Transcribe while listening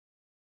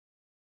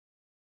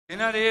You're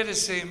not here to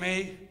see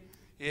me.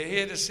 You're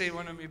here to see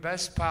one of my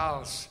best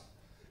pals.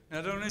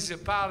 Not only is he a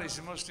pal, he's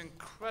the most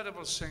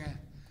incredible singer.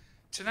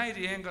 Tonight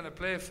he ain't going to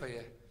play for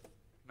you.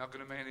 Not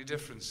going to make any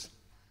difference.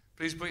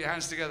 Please put your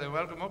hands together.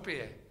 Welcome up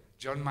here,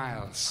 John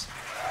Miles.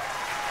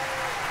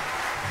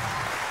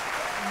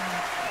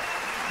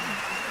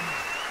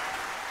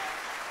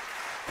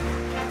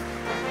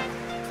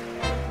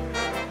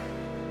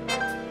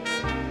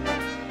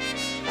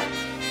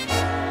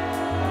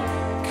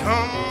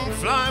 Come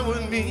fly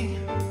with me.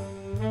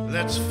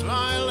 Let's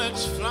fly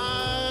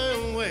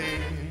away.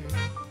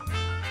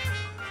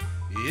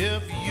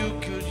 If you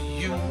could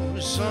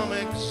use some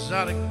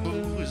exotic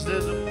booze,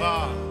 there's a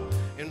bar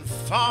in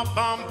far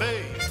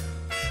Bombay.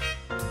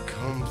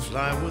 Come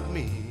fly with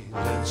me.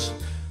 Let's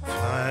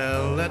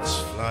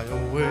fly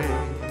away.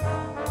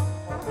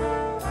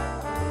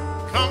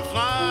 Come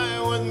fly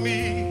with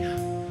me.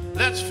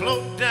 Let's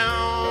float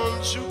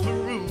down to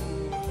Peru.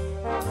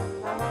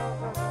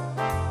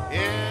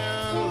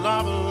 In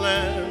Lava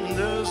Land,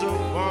 there's a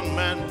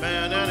one-man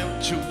band and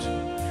he'll toot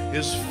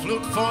his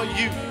flute for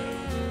you.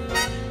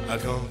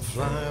 Come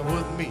fly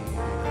with me.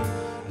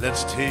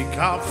 Let's take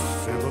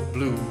off in the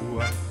blue.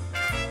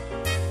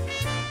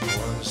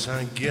 Once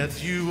I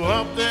get you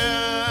up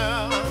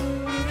there,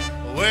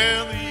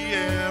 where the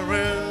air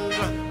is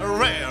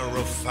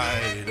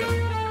rarefied,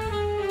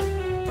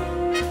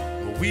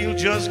 we'll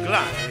just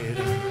glide,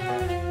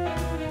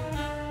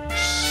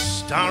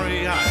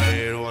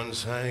 starry-eyed.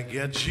 Once I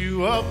get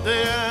you up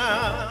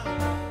there,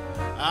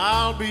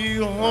 I'll be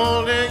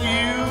holding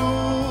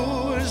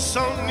you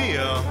so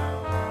near.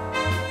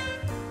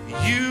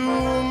 You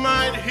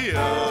might hear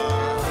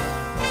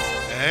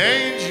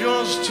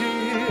angels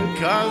cheer,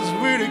 'cause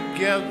we're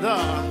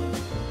together.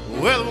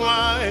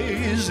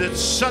 Otherwise, it's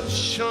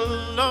such a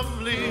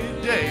lovely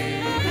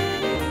day.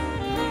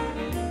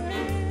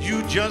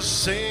 You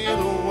just say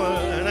the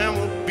word and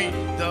we'll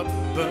beat the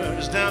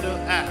birds down to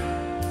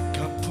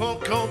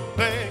Acapulco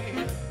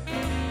Bay.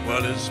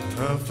 Well, it's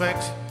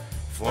perfect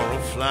for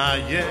a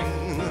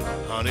flying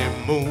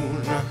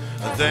honeymoon,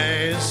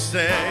 they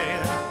say.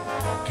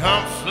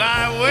 Come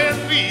fly with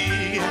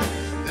me.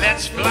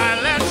 Let's fly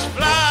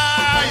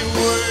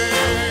away.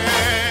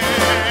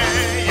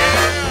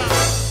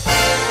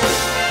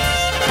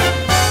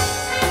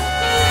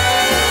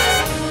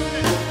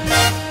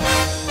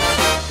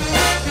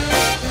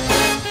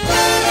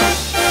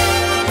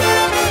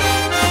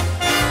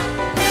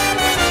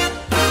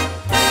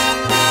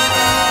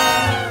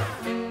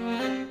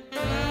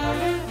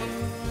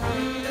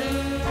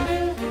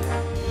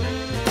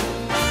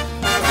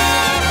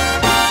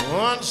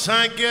 Once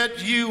I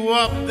get you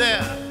up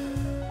there,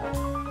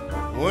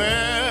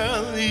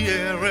 where the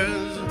air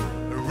is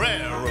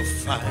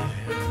rarefied,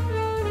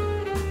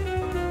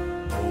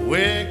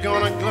 we're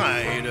gonna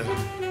glide,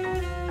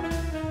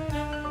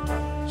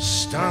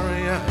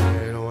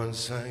 starry-eyed.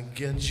 Once I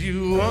get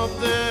you up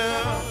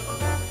there,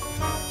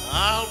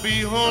 I'll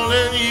be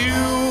holding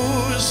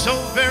you so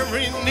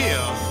very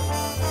near.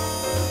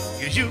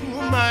 You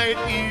might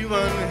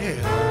even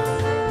hear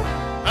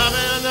a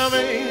band of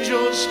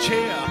angels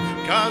cheer,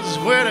 'cause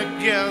we're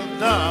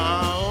together.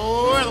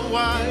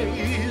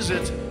 Otherwise,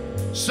 it's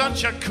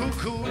such a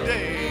cuckoo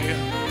day.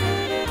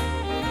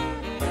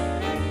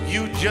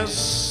 You just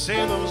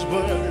say those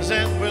words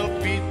and we'll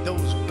beat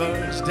those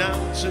birds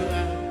down to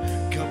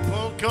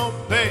Acapulco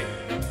Bay.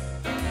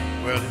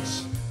 Well,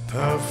 it's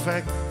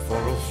perfect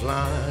for a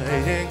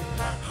flying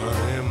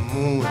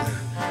honeymoon,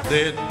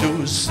 they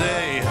do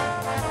say.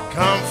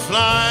 Come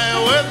fly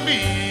with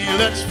me.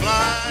 Let's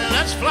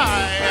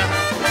fly.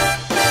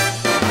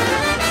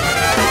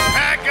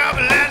 Pack up,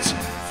 let's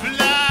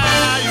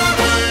fly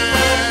away.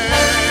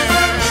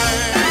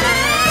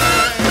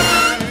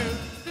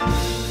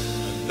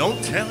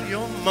 Don't tell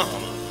your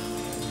mama.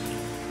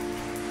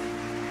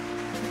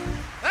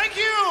 Thank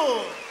you.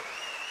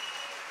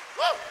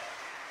 Woo.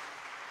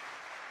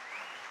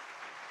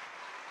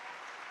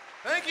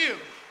 Thank you.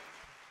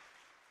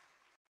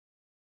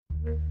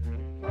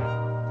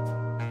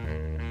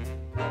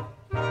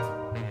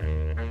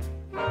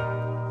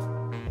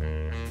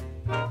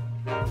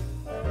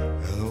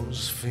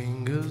 Those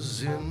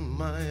fingers in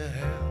my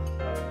hair,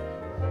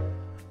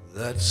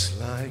 that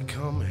sly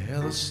come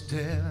hell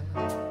stare,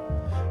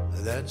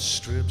 that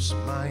strips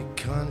my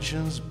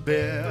conscience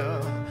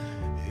bare.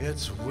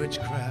 It's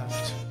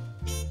witchcraft,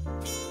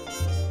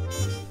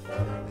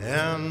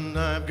 and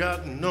I've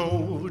got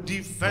no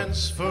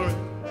defense for it.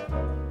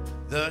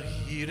 The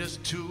heat is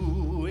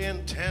too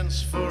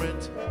intense for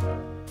it.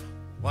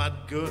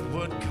 What good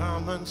would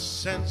common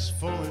sense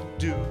for it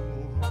do?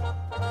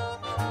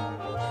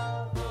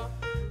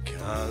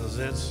 'Cause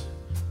it's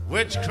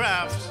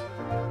witchcraft,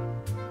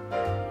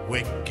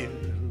 wicked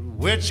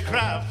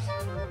witchcraft.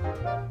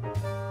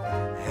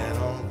 And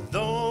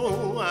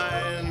although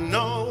I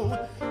know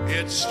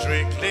it's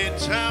strictly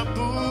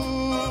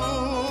taboo,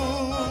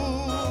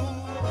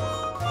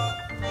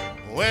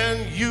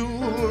 when you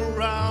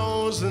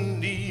arouse the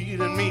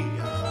need in me,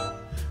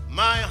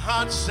 my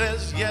heart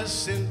says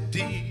yes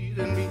indeed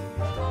in me.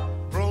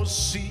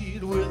 Proceed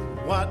proceed with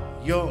what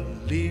you're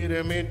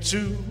leading me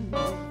to.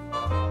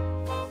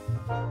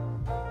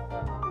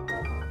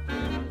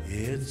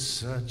 It's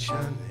such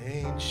an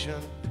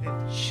ancient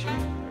pitch,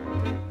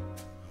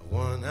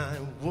 one I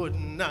would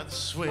not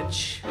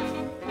switch,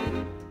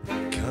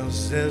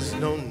 'cause there's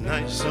no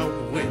nicer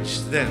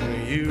witch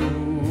than you.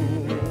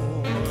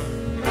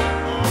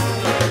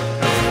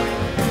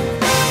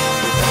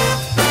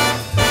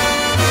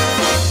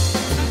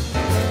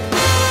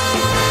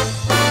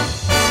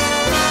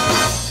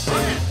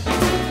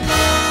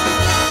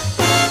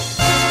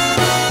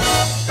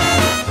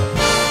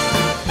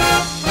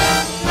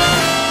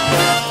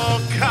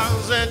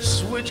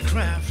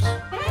 Witchcraft,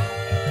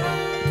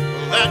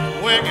 that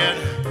wicked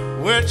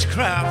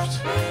witchcraft.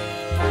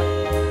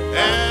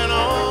 And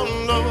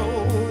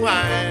although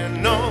I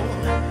know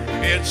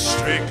it's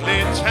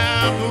strictly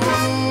taboo,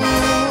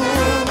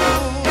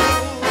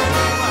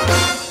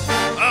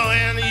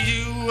 when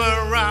you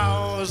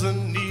arouse the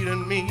need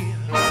in me,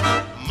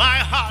 my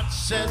heart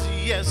says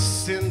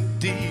yes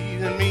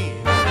indeed in me.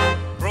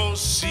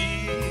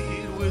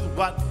 Proceed with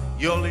what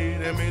you're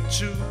leading me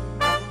to.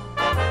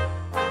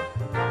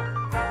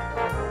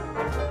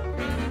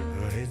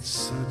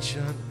 Such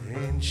an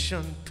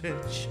ancient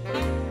pitch,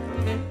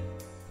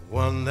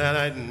 one that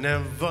I'd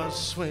never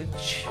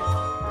switch,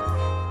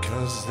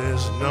 'cause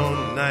there's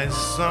no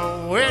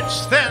nicer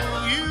witch than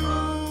you.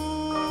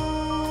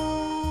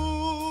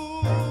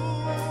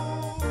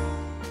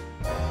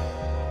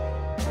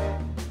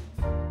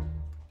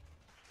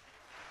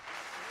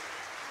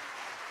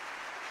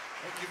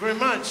 Thank you very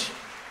much.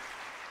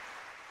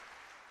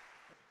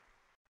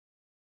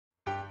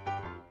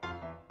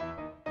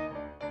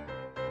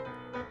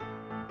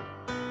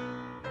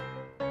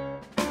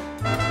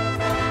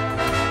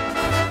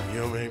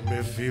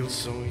 Feel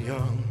so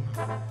young,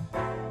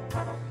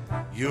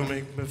 you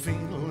make me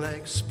feel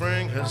like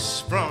spring has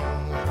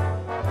sprung,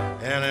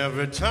 and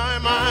every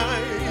time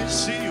I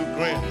see you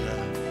grin,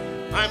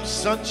 I'm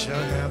such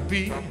a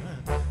happy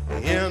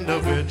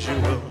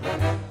individual.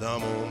 The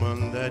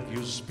moment that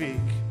you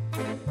speak,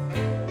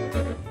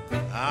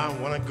 I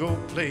wanna go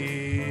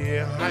play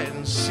hide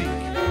and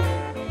seek.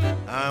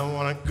 I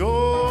wanna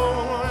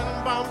go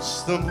and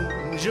bounce the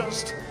moon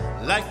just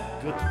like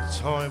a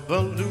toy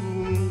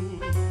balloon.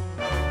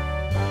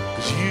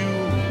 You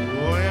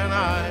and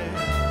I,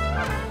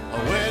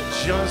 we're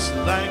just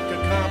like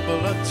a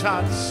couple of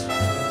tots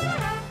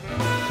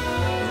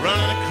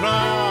running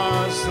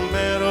across the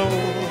meadow,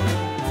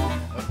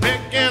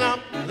 picking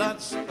up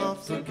lots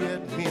of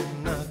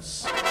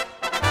forget-me-nots.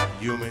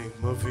 You make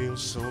me feel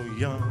so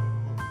young.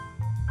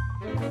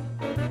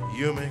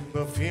 You make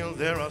me feel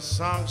there are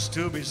songs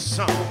to be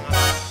sung,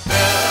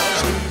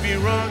 bells to be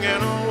rung,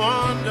 and a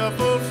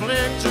wonderful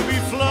fling to be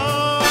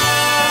flung.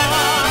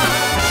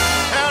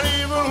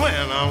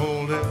 When I'm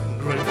old and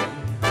gray,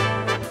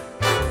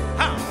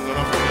 I'm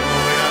gonna feel the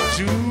way I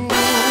do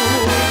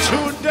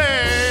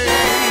today,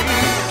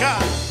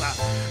 'cause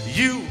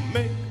you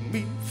make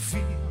me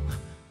feel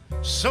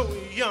so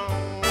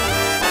young.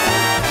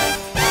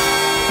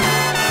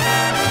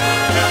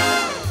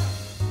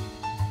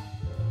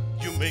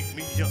 You make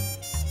me young.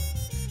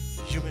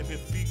 You make me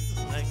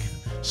feel like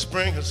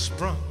spring has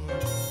sprung,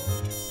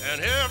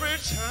 and every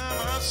time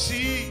I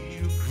see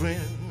you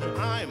grin,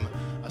 I'm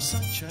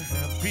such a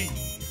happy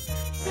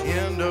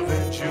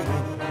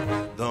individual.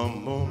 The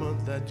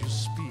moment that you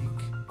speak,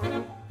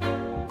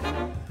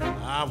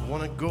 I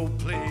wanna go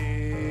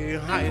play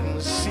hide and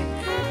seek.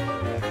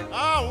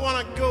 I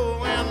wanna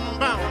go and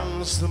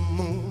bounce the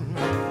moon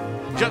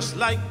just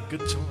like a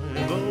toy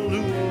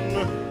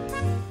balloon.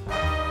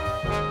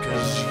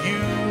 'Cause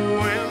you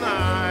and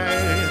I,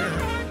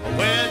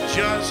 we're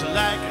just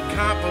like a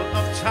couple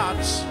of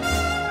tots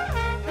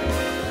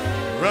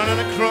running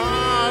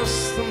across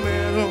the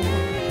meadow,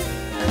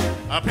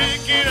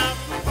 picking up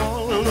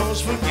all of those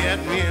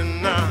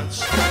forget-me-nots.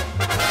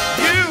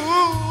 You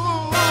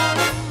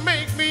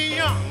make me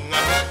young.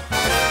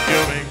 You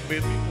make me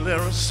feel there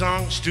are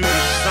songs to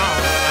be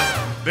sung,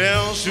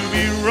 bells to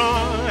be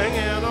rung,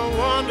 and a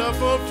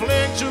wonderful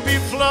fling to be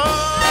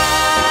flung.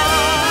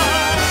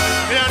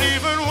 And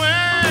even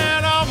when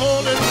I'm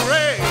old and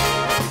gray,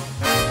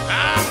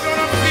 I'm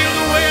gonna feel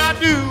the way I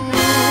do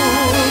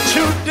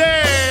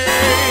today,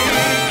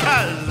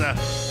 'cause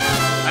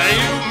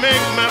you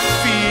make me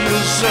feel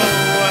so,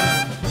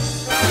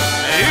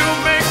 you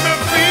make me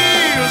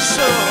feel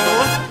so,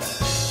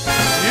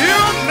 you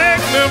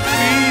make me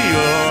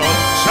feel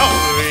so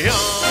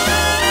young.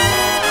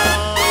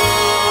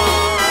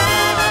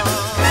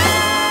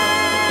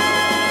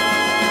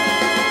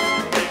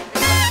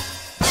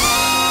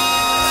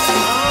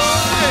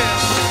 Oh,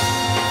 yes.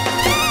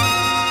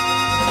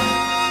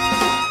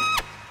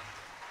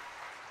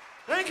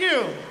 Thank you.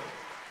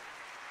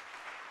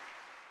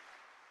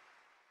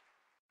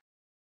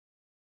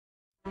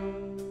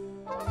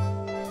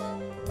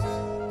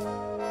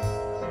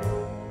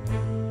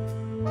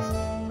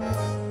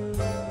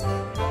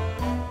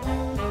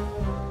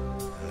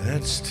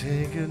 Let's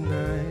take it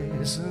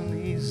nice and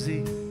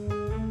easy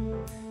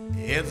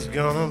It's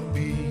gonna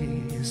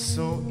be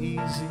so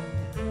easy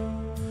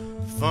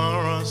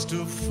for us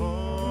to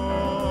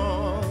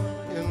fall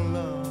in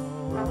love.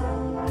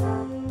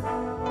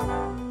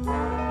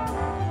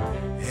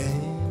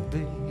 Hey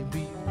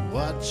baby,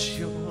 what's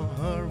your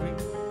hurry?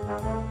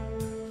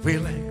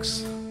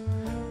 Relax,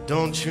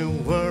 don't you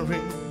worry.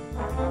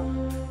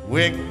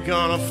 We're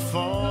gonna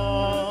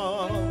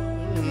fall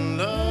in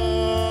love.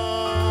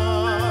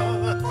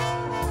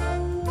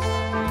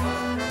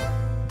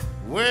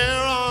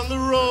 We're on the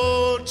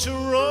road to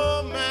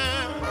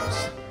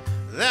romance,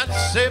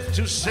 that's safe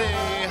to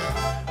say,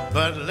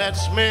 but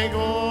let's make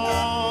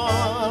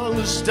all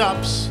the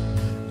stops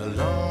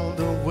along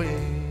the way.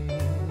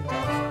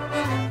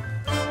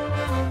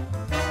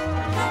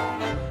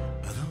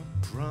 The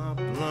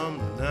problem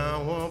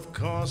now, of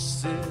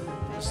course,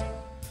 is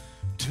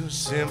to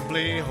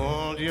simply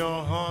hold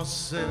your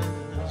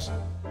horses.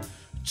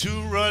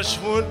 To rush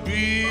would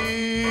be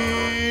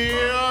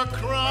a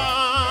crime,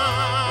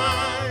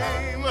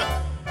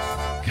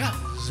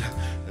 'cause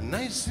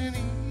nice and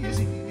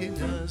easy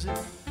does it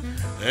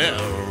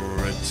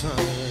every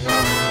time.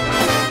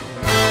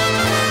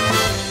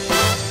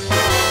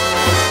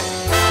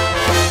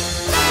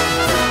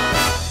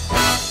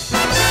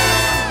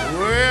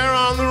 We're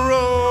on the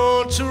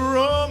road to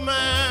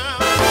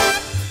romance,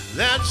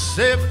 that's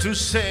safe to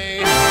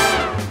say,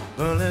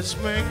 but let's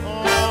make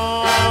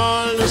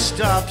all the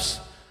stops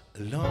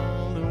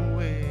along the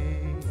way.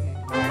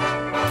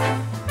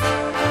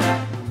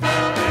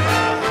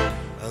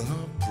 And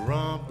the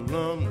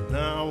problem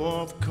now,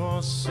 of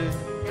course,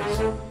 is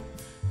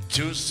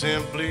to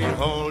simply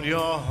hold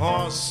your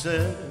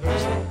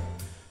horses.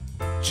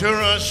 To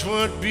rush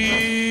would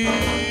be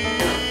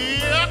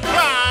a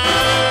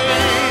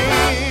crime,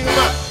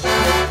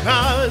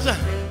 'cause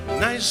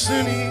nice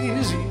and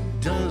easy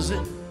does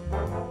it.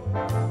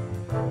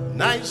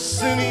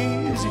 Nice and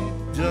easy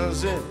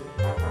does it.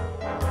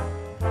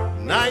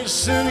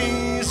 Nice and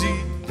easy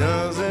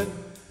does it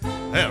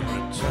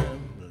every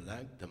time.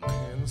 Like the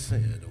man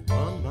said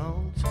one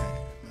more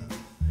time.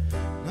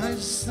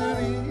 Nice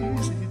and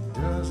easy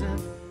does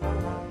it.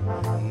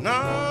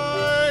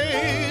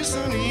 Nice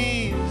and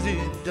easy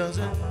does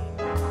it.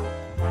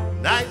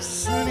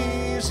 Nice and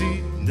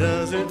easy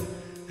does it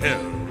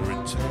every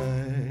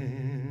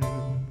time.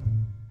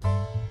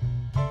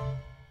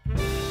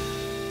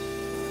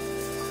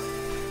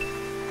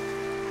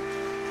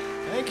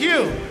 Thank you.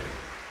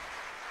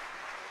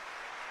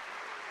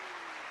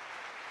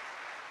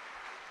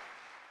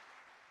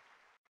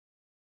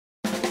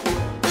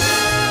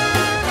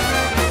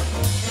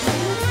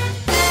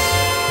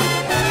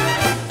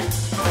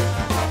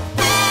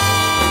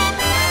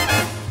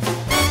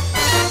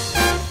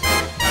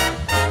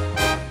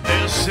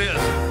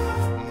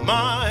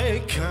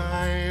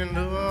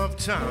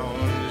 Town,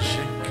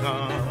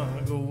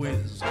 Chicago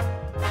is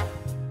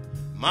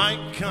my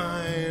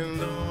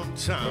kind of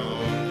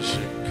town.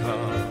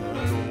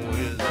 Chicago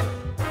is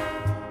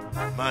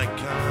my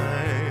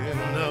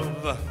kind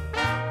of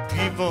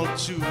people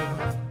too.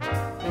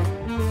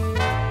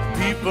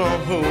 People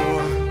who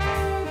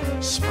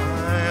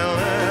smile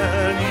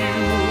at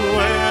you,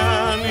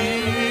 and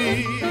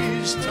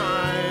each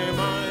time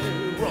I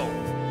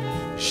roll,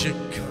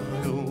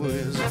 Chicago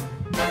is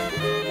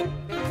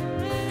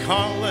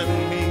calling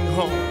me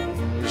home.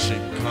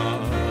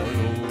 Chicago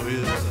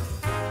is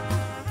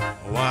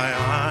why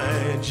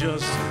I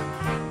just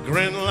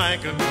grin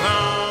like a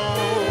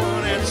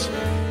clown. It's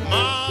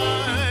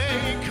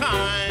my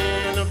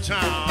kind of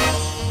town.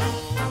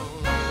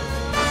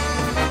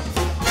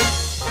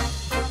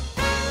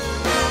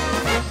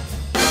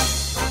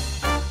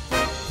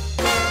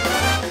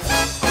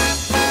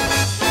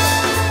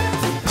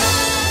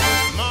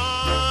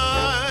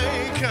 My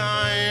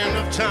kind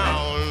of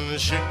town,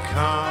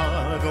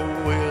 Chicago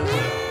is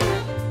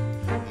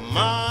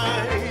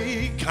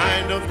my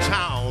kind of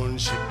town.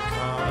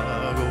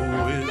 Chicago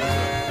is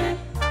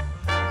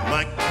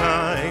my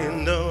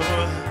kind of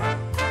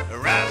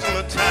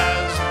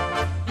razzmatazz,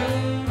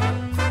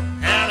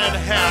 and it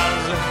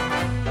has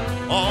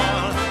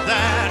all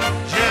that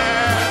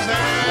jazz.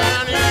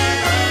 And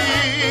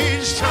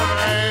each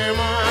time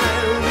I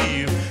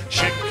leave,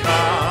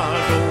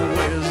 Chicago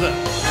is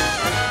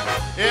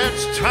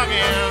it's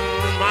tugging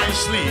my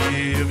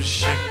sleeve.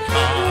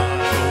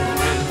 Chicago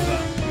is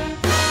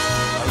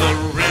the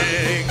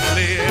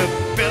Wrigley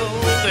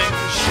Building.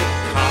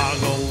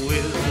 Chicago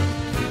is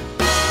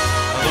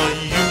the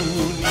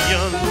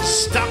Union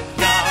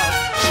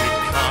Stockyard.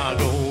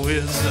 Chicago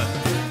is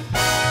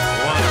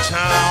one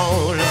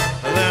town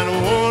that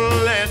won't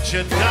let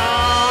you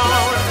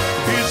down.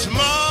 It's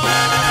my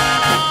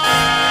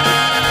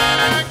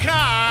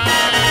kind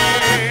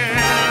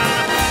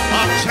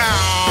of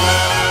town.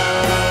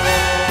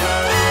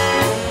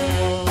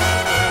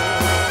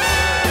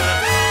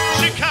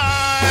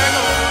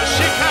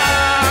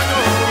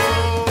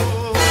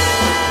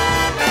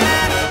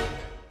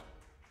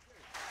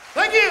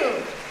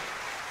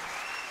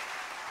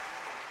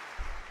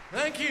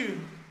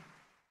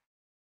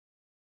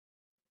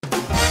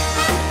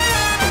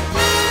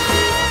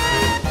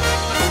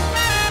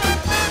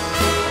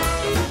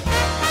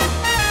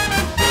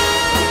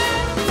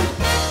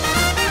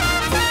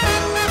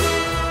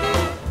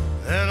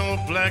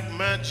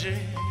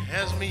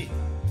 has me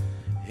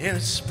in a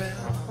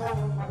spell.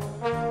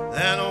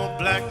 That old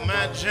black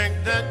magic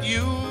that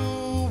you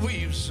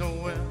weave so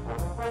well.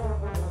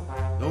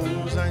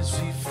 Those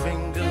icy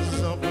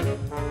fingers up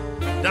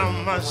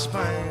down my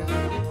spine.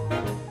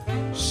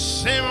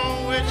 Same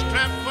old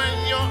witchcraft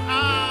when your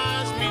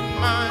eyes meet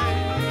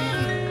mine.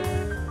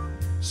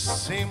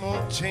 Same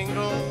old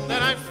tingle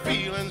that I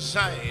feel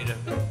inside.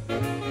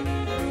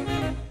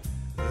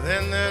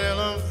 Then that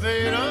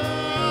elevator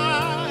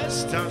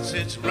starts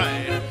its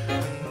ride.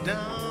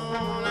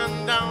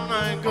 And down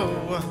I go.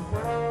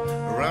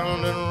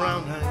 Round and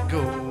round I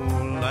go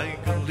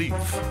like a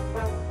leaf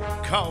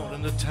caught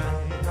in the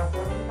tide.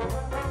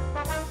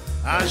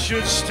 I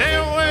should stay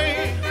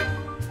away.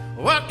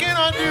 What can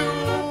I do?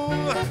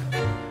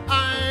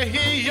 I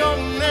hear your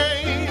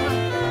name,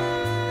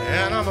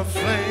 and I'm a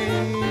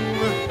flame,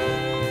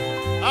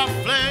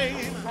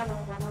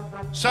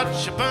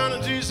 such a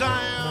burning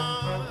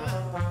desire.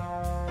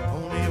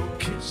 Only your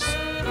kiss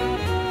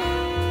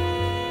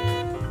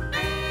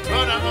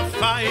put out the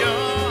fire.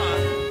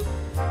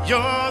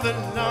 You're the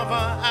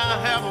lover I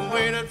have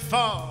waited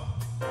for.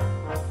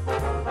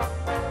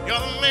 You're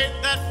the mate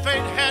that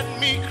fate had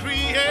me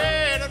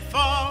created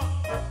for.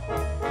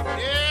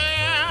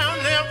 Yeah,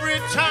 and every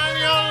time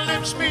your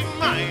lips meet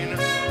mine,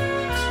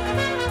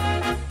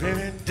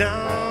 baby,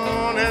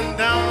 down and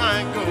down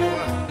I go.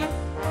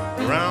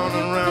 Round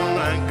and round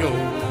I go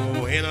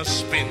in a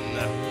spin.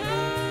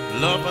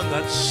 Loving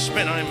that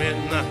spin I'm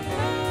in.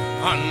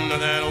 Under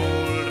that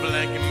old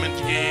black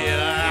magic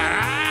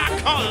I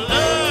call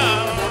love.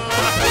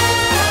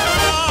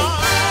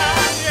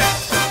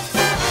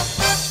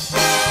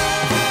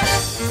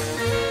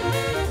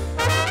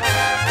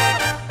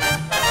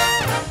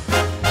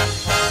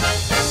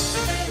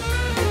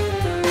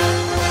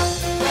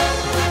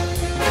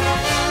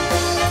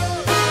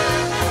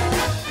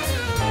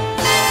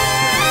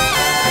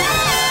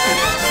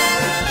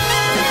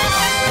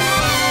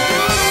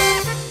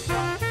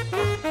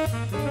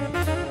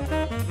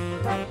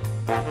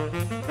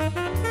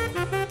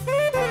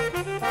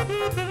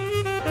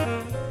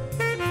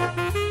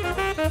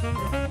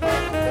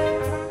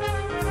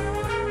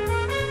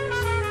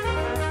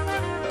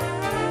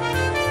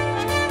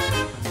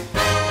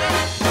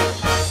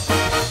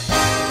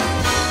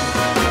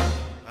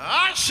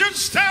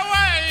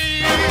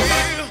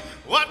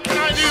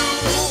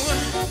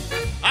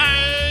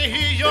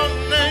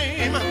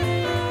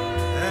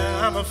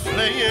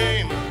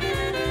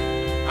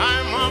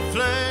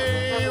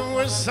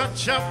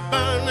 Such a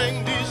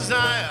burning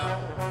desire.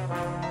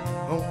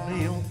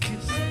 Only your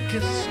kiss,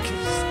 kiss,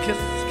 kiss,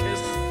 kiss,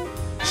 kiss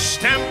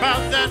stamp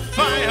out that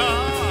fire.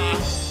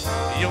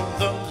 You're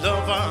the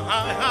lover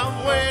I have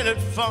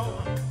waited for.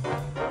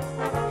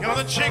 You're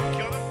the chick,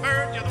 you're the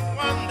bird, you're the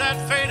one that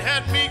fate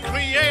had me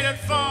created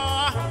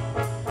for.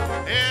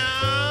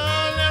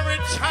 And every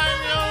time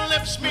your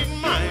lips meet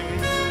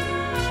mine,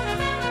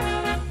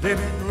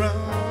 baby,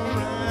 round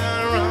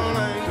and round I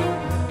go.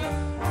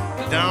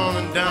 Down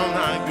and down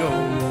I go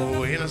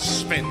in a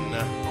spin,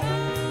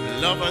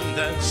 loving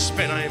that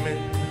spin I'm in.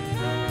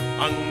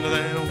 Under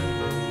that old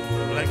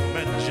black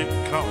magic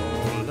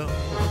called love.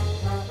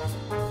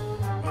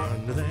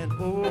 Under that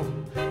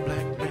old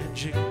black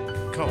magic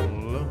called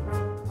love.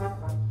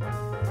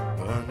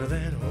 Under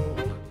that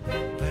old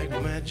black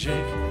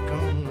magic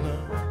called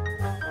love.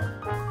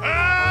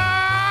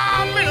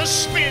 I'm in a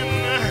spin,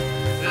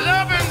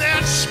 loving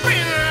that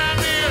spin I'm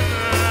in.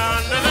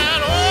 Under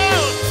that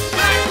old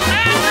black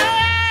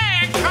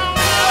magic called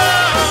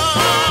love.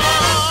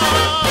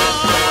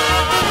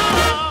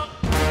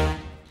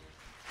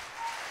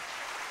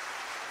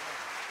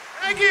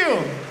 Thank you.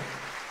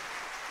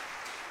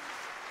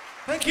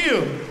 Thank you.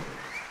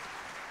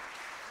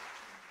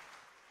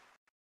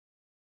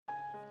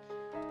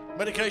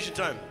 Medication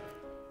time.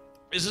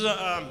 This is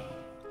a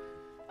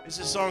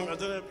song.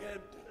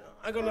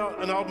 I got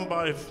an album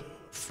by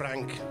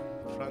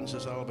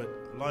Francis Albert,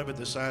 live at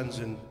the Sands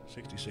in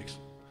 '66.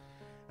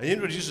 And he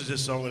introduces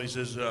this song and he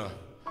says,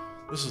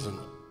 "This is an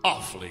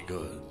awfully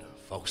good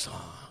folk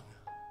song."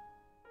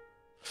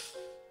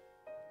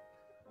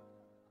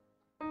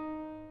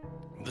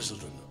 This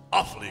is an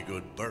awfully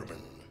good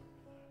bourbon.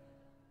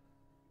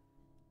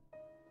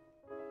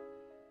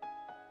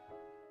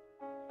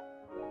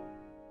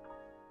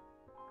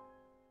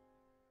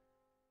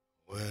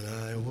 When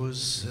I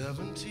was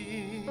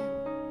 17,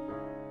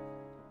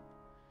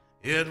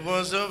 it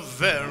was a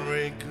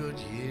very good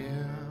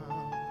year.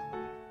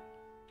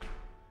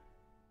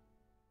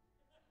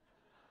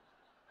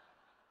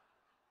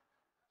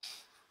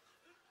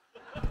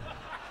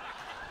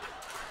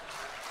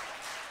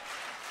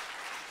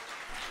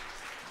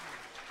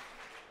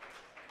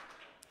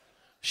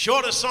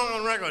 Shortest song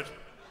on record.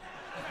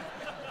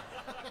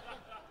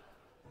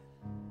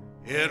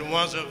 It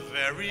was a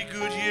very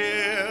good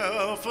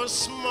year for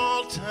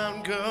small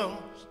town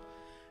girls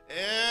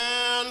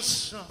and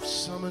soft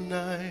summer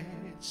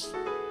nights.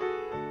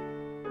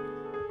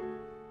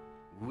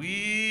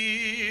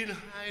 We'd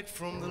hide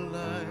from the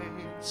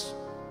lights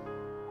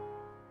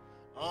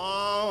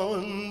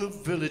on the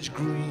village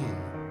green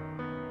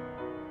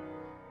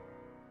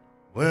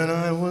when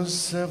I was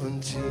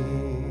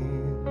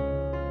 17.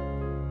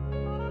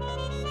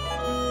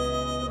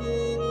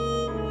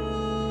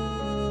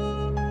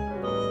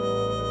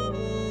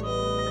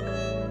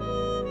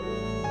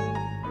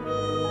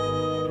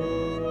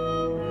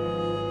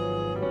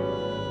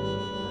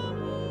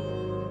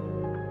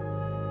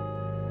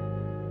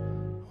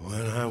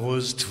 When I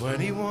was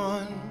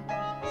 21,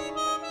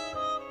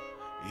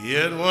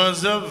 it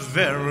was a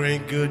very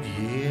good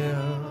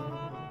year.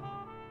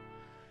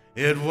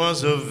 It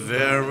was a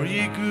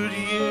very good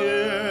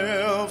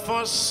year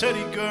for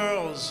city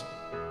girls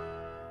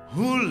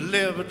who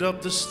lived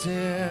up the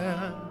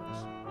stairs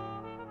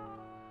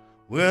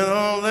with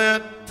all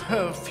that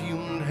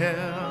perfumed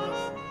hair.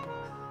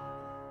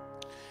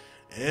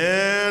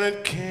 And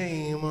it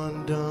came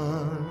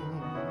undone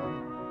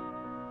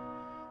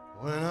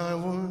when I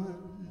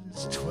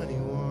was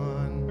 21.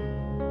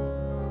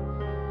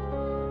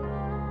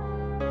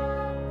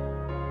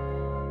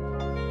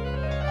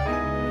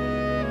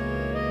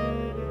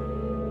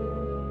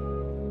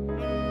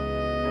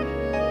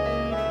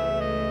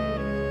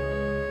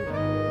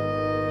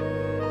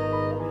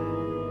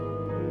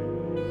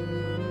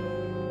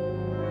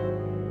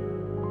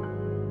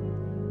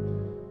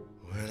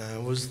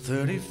 Was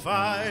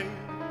 35,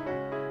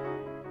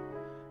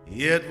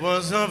 it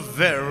was a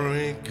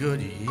very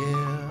good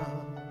year.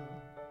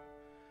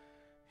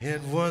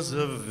 It was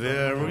a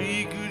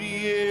very good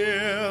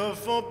year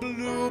for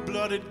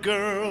blue-blooded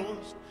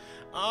girls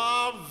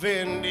of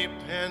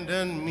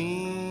independent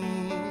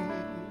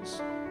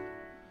means.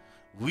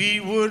 We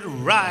would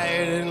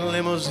ride in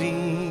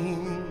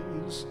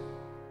limousines,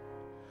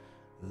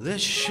 the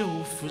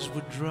chauffeurs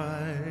would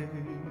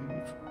drive.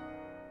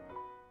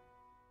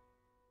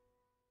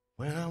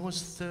 When I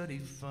was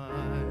 35,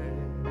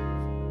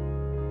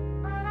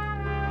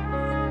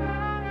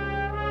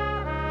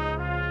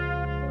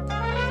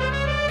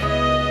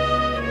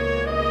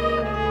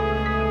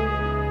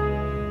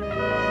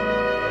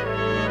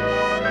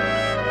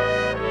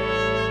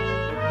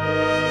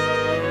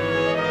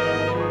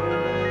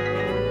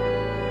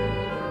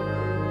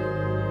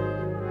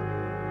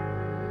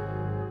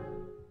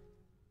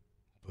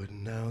 but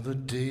now the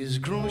days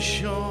grow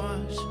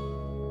short.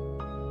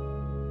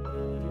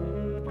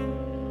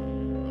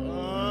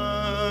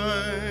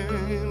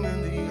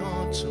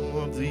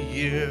 Of the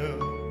year,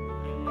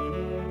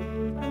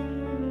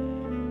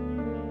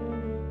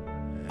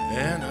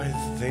 and I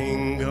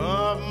think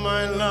of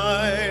my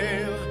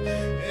life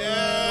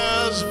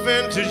as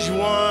vintage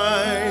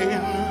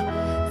wine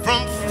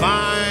from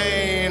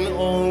fine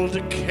old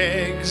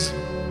kegs,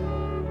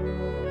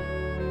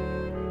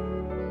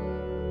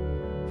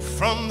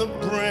 from the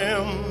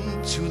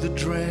brim to the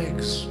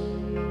dregs.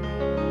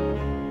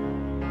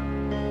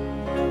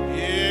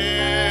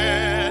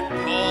 It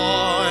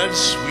poured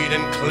sweet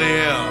and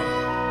clear.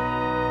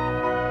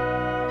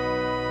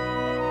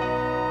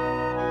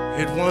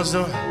 It was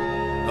a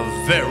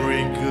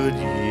very good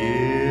year.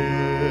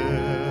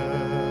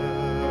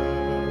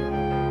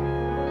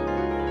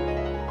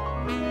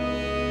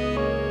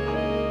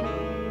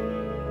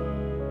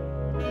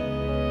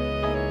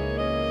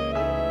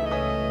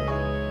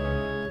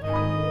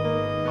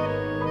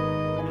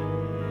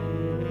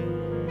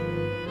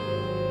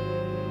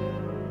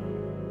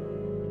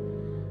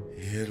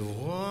 It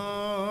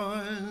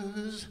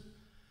was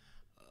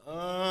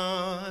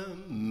a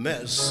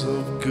mess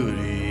of good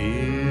years.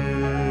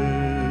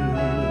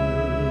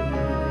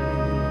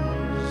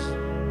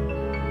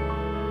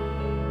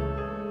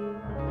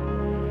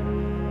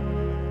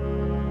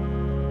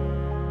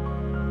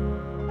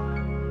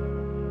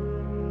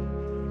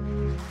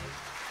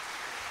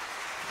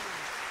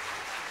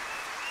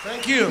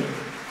 Thank you.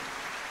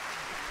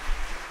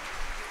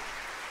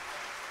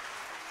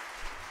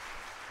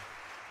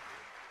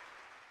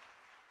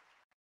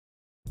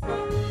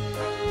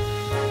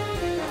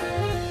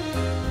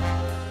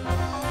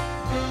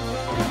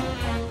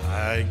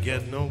 I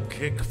get no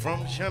kick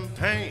from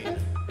champagne.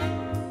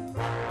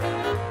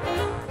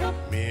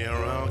 Mere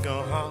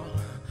alcohol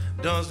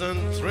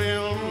doesn't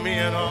thrill me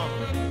at all.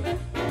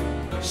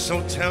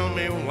 So tell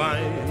me why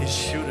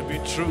should it be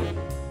true?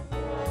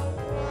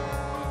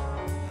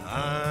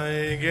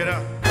 I get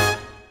a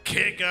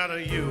kick out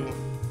of you.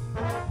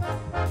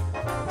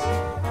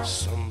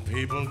 Some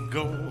people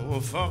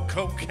go for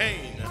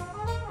cocaine.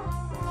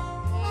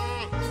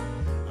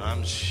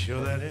 I'm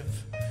sure that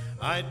if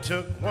I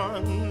took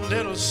one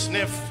little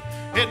sniff,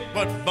 it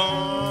would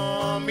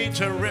bore me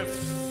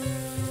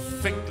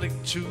terrifically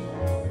too.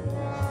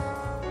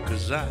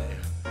 'Cause I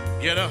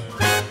get a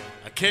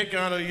kick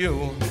out of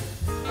you.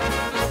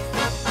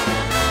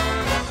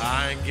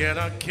 I get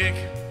a kick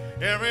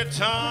every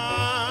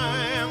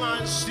time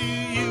I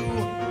see you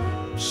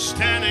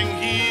standing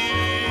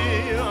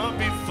here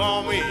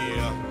before me.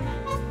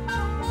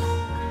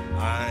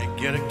 I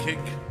get a kick,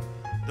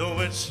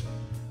 though it's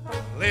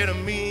clear to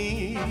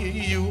me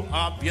you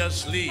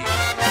obviously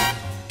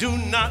do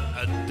not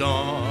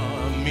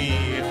adore me.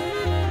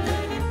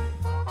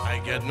 I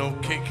get no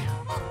kick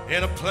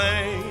in a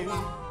plane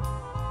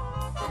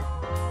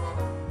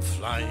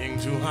flying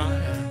too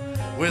high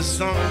with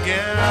some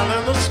gal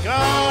in the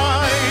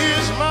sky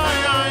is my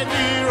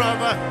idea of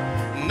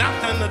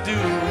nothing to do.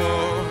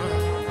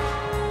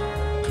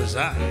 'Cause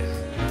I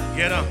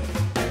get a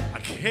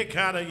kick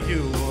out of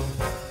you.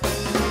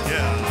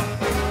 Yeah.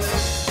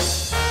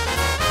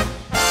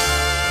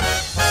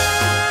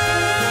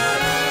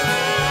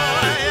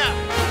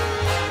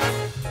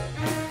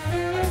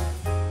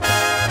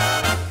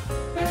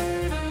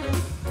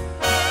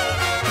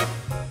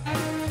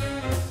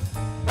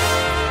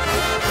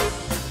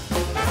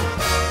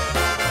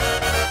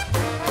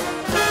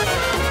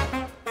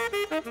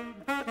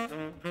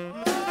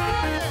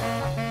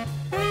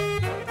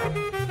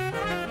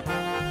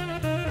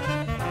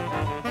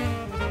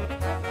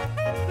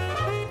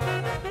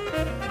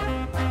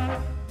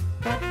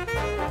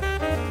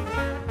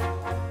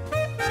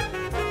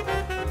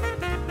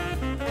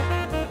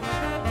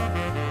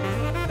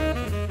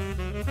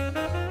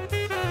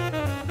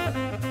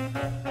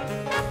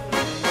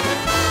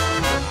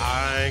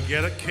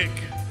 Get a kick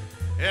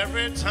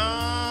every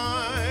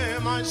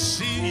time I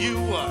see you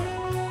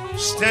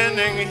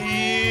standing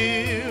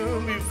here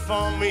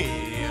before me.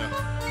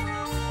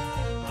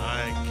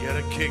 I get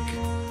a kick,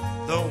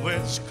 though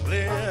it's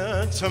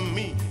clear to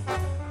me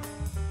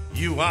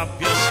you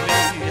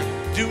obviously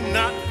do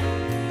not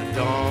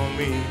adore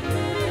me.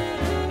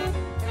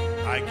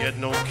 I get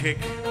no kick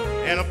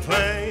in a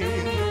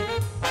plane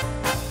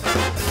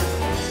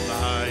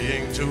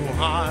flying too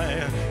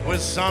high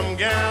with some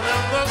gal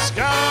in the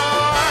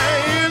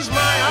sky is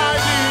my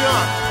idea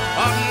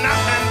of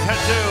nothing to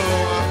do.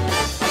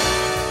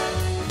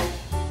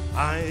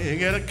 I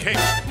get a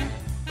kick,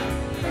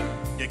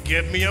 you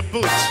give me a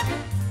boot.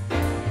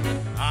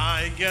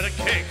 I get a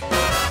kick.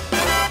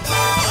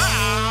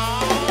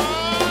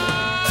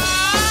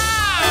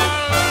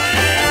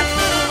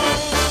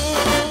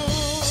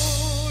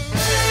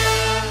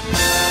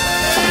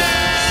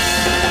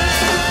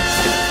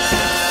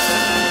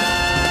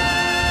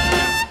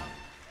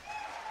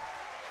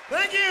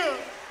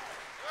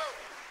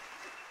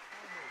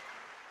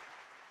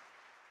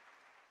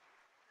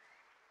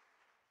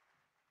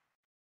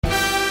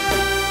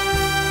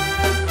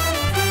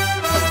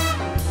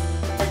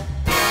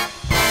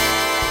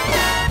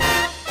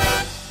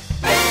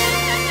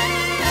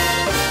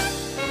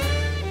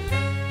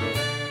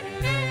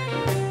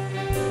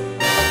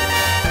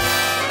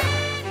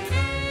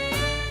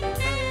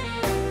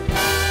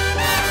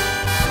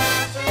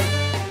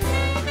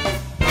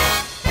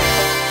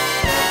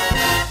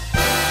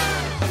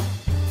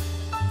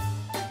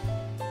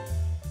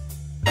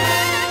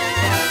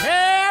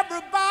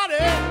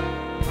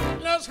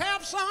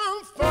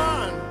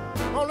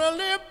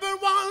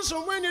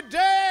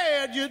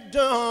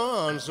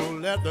 So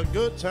let the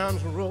good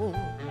times roll.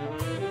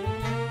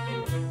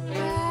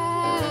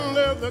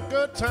 Let the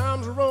good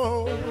times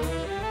roll.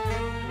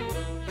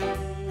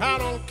 I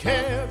don't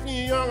care if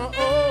you're young or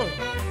old.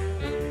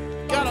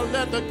 Gotta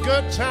let the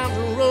good times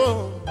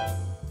roll.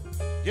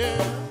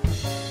 Yeah.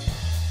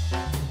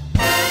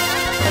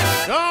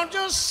 Don't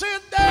just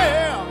sit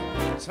there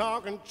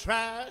talking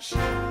trash.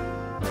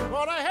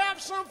 Wanna have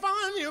some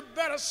fun, you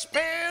better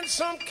spend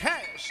some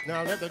cash.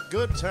 Now let the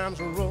good times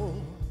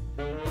roll.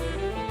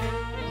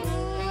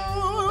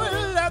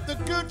 Let the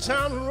good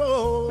times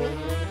roll.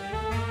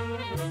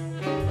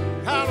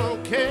 I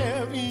don't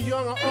care if you're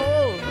young or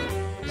old.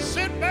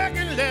 Sit back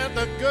and let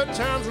the good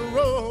times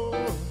roll.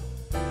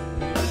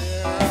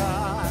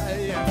 Yeah,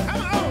 yeah.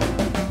 Come on.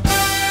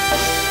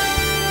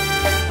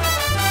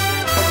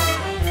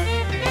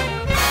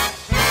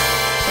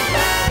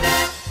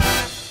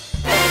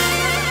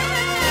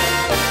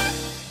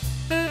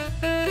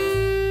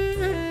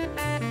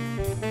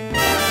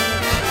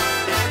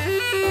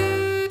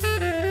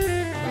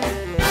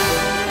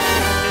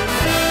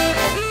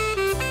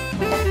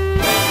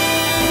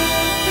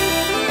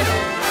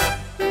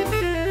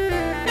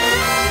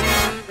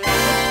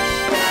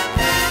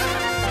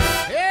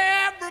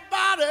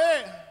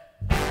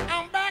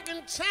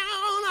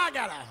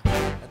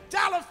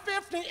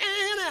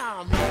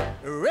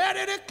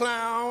 Ready to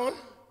clown.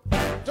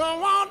 Don't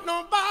want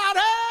nobody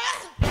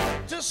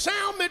to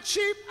sound me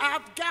cheap.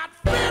 I've got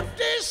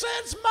 50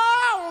 cents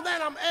more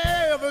than I'm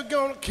ever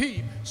gonna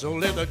keep. So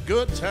let the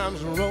good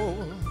times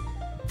roll.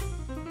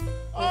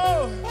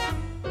 Oh,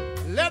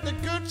 let the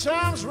good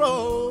times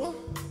roll.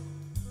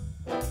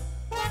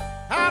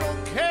 I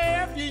don't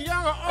care if you're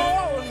young or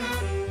old.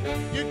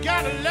 You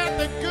gotta let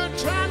the good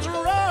times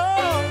roll.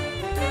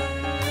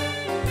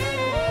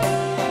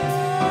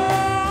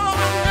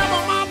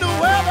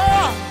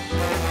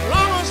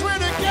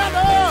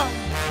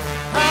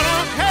 I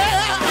don't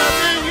care if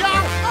you're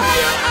young or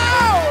you're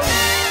old.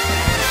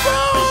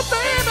 Oh,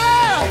 baby,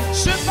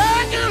 sit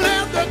back and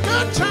let the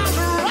good times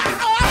roll.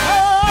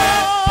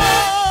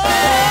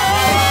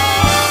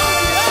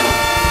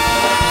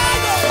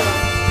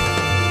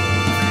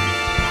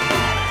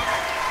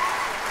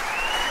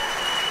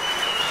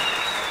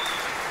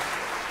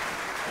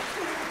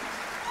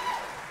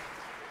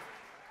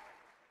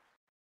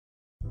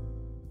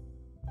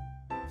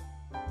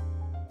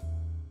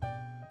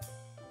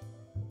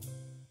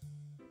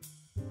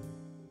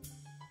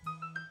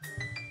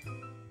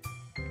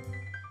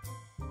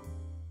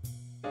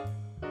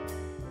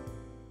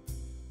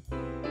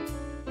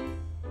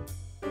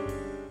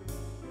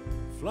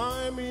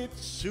 Fly me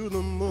to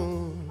the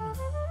moon.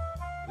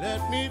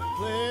 Let me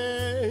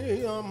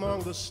play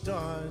among the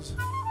stars.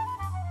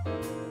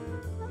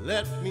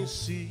 Let me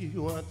see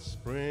what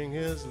spring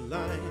is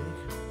like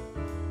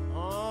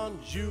on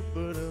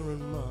Jupiter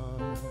and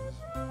Mars.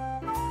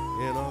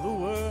 In other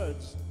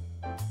words,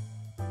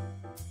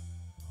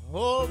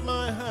 hold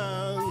my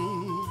hand.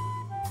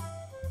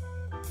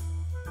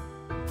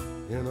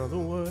 In other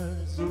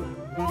words,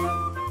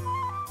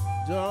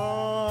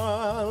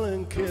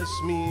 darling, kiss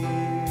me.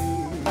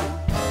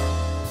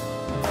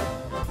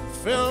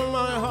 Fill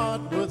my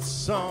heart with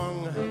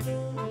song.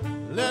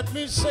 Let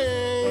me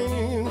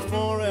sing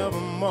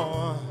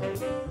forevermore.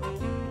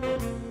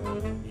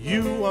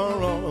 You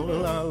are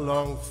all I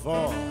long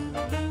for,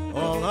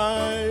 all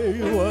I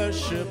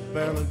worship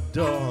and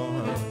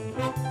adore.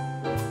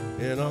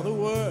 In other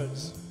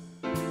words,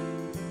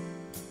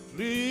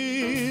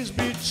 please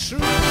be true.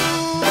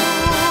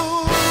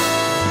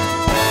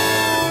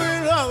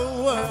 In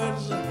other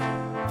words,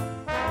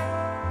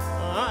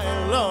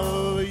 I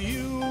love you.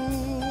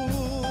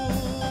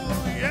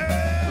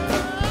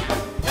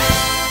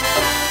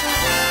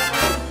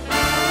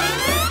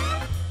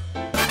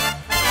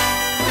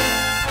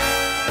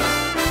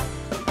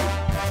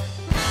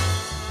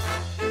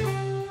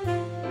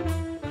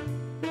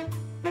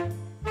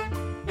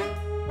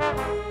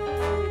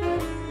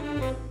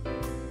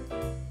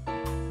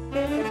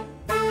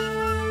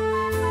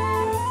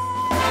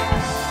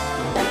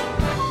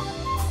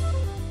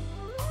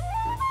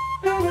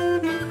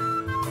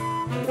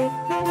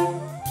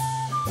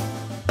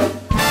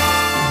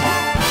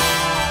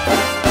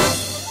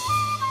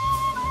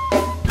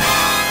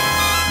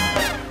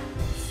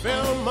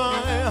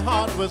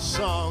 With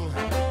song,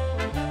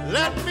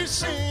 let me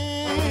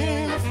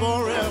sing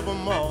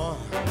forevermore.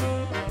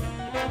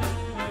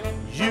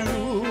 You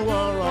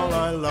are all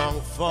I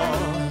long for,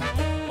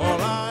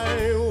 all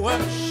I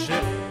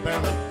worship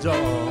and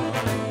adore.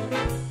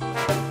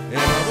 In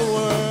other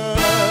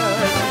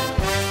words,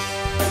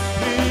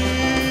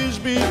 please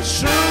be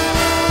true.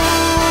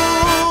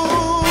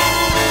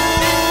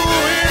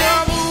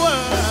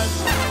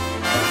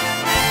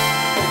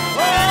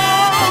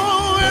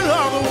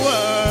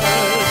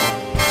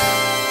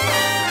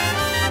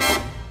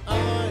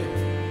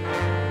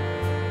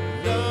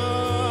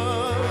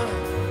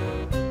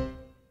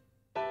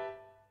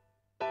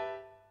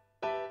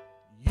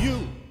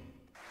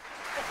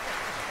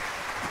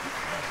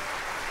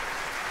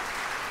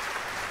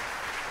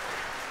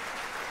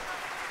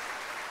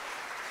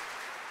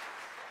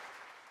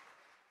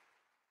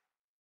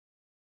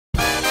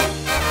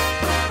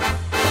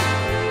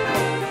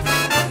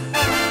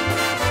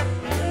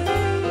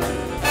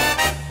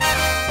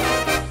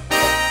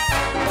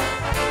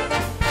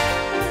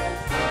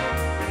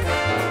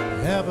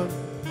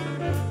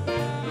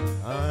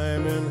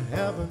 I'm in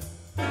heaven,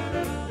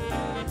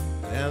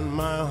 and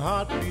my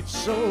heart beats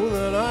so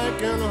that I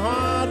can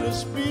hardly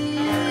speak,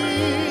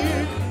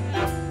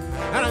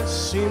 and I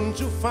seem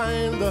to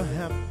find the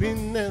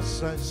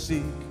happiness I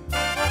seek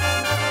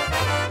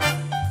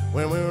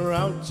when we're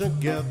out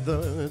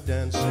together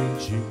dancing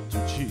cheek to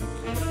cheek.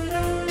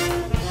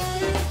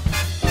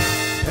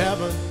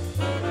 Heaven,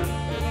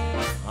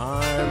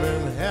 I'm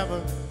in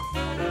heaven,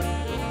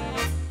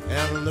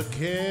 and the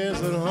cares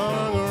that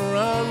hung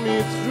around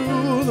me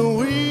through the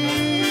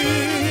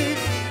week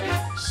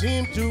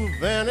seem to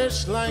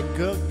vanish like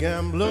a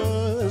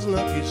gambler's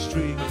lucky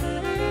streak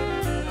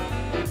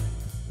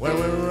when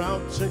we're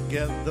out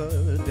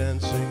together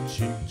dancing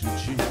cheek to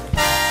cheek.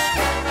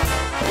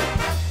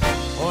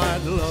 Oh,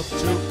 I'd love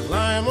to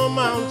climb a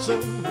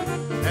mountain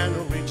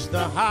and reach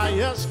the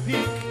highest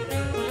peak,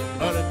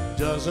 but it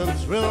doesn't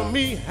thrill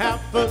me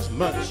half as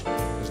much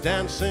as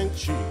dancing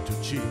cheek to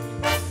cheek.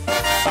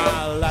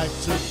 I like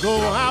to go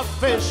out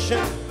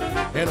fishing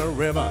in a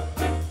river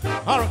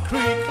or a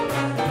creek,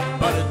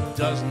 but it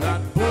does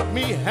not put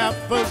me half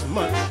as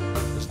much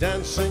as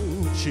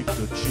dancing cheek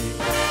to cheek.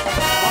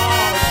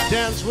 Oh,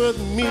 dance with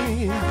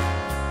me,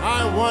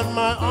 I want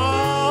my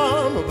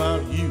arm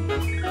about you.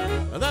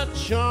 That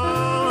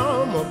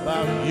charm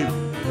about you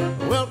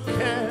will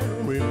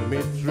carry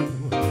me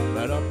through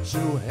right up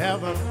to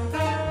heaven.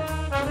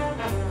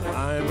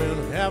 I'm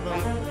in heaven,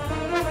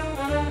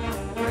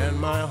 and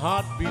my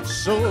heart beats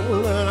so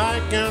that I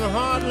can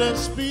hardly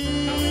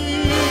speak,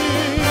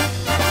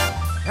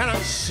 and I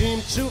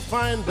seem to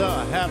find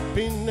the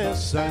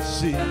happiness I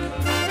seek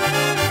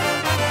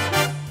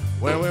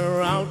when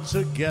we're out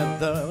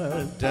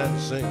together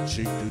dancing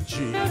cheek to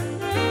cheek.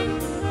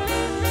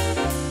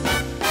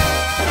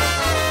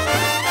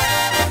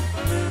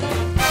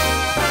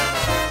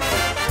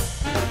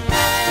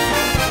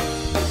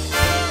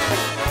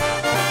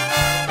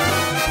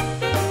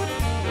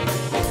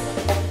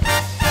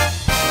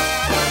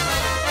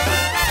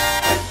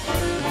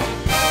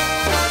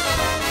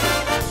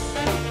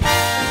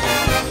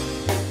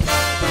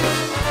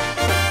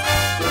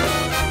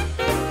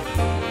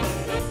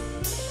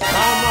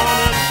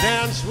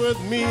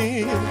 With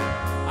me,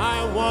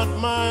 I want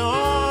my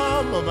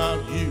arm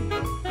about you.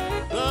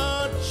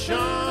 The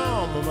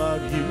charm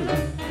about you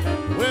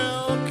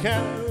will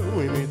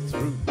carry me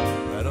through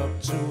right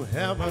up to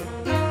heaven.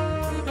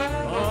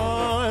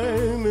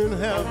 I'm in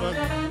heaven,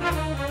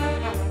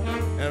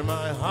 and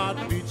my heart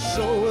beats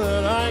so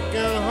that I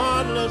can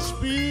hardly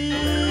speak.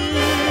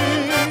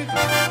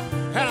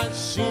 And I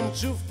seem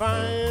to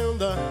find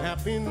the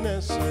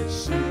happiness I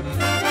seek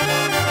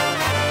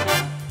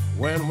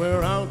when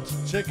we're out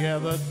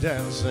together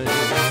dancing,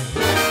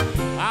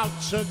 out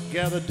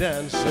together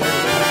dancing,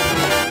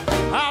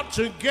 out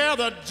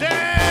together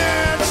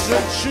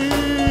dancing, cheek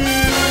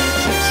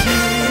to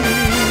cheek.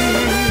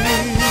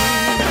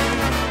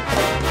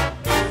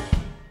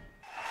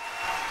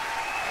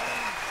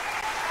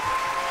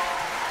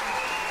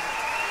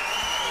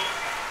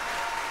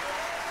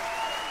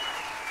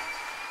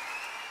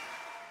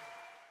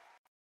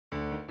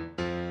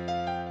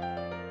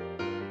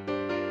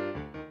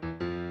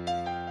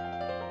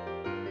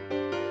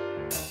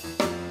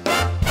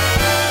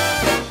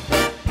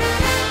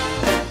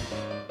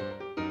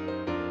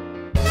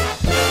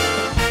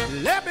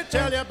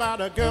 Tell you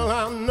about a girl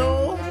I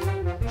know.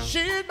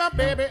 She's my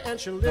baby and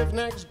she lives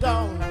next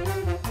door.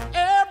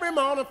 Every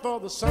morning before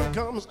the sun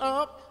comes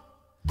up,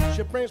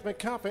 she brings me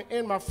coffee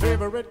in my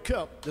favorite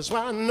cup. That's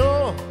why I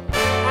know,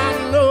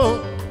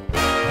 hallelujah,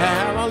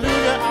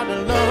 I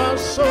do love her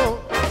so.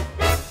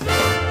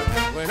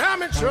 When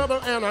I'm in trouble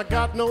and I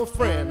got no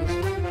friends,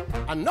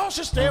 I know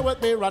she'll stay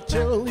with me right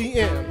till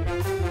the end.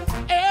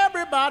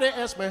 Everybody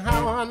asks me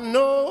how I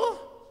know.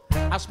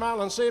 I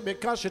smile and say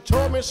because she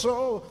told me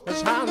so.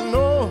 That's how I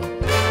know,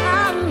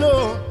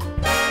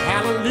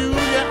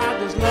 hallelujah, I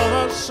just love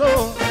her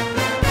so.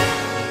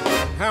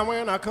 And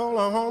when I call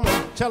her on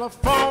the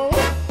telephone,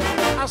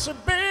 I said,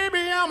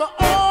 baby, I'm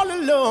all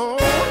alone.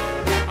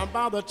 And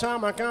by the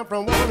time I come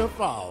from 1 to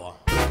 4,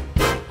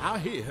 I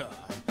hear her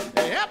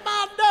at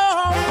my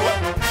door.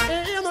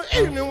 And in the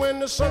evening when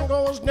the sun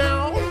goes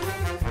down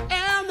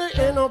and there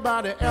ain't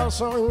nobody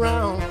else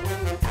around,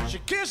 she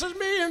kisses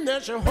me and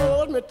then she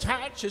holds me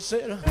tight. She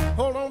said,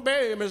 hold on,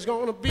 baby, it's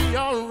gonna be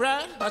all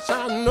right. That's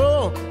how I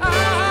know,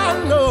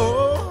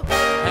 hallelujah,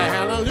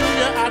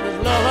 I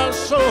just love her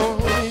so,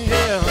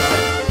 yeah.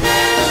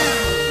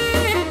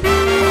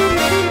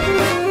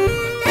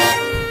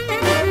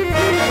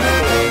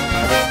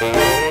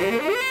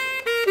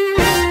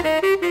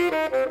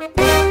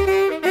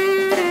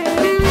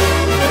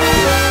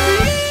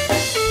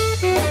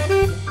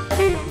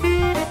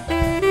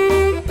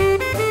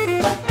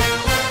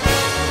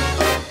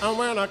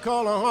 I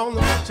call her on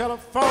the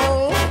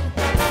telephone.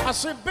 I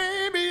said,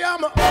 baby,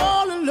 I'm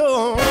all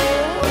alone.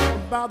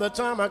 By the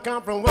time I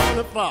come from 1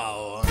 to 4,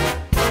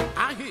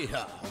 I hear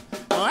her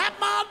at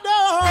my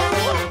door.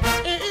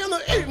 In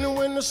the evening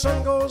when the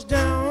sun goes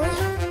down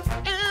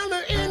and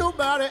there ain't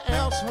nobody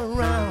else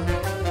around,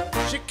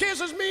 she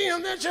kisses me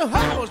and then she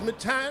holds me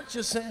tight.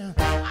 She said,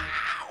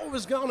 oh,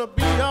 it's gonna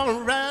be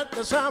all right.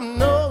 That's how I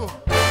know,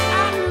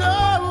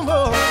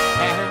 hallelujah,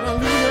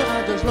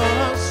 I just love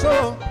her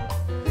so.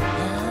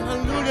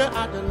 Hallelujah,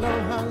 I just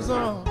love her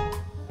so.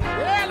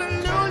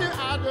 Hallelujah,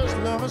 I just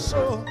love her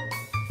so.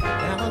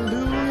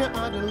 Hallelujah,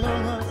 I just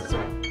love her so.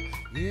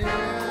 Yeah,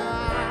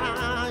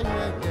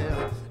 yeah,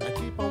 yeah. I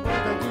keep on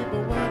working, keep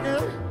on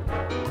working.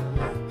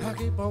 I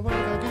keep on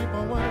working, keep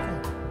on working.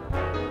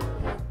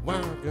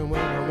 Working,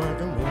 working,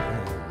 working,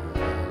 working.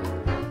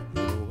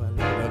 You know I love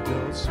that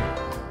girl so.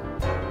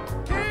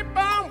 Keep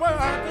on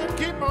working,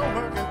 keep on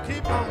working,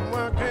 keep on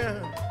working.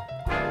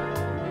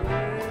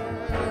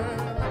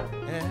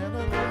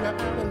 Hallelujah,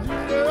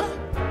 hallelujah,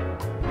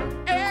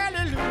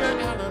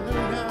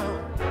 hallelujah,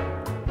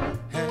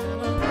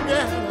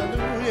 hallelujah,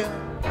 hallelujah.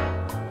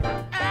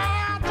 I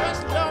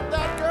just love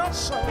that girl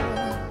so.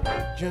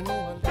 You know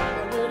I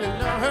really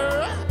love her.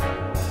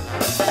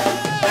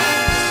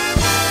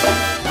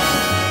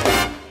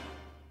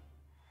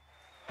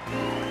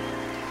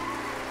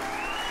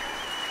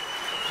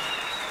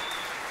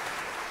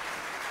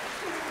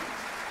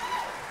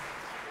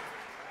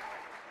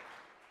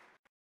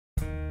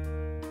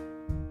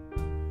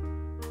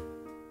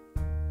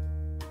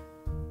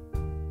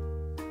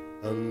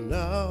 And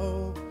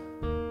now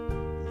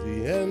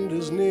the end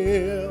is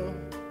near,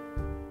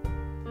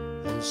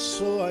 and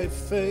so I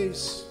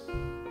face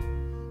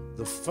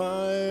the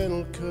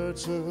final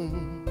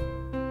curtain.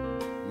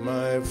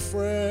 My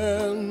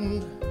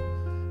friend,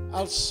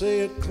 I'll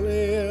say it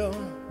clear,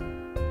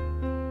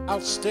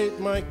 I'll state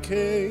my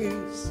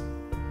case,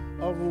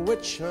 of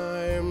which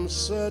I'm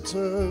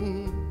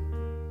certain.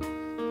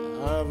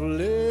 I've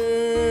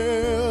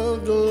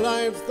lived a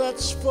life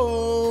that's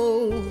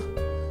full,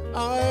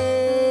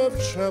 I've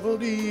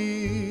traveled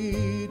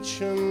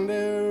each and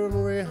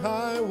every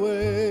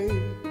highway,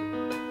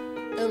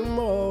 and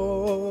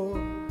more,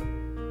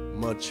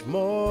 much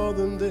more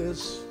than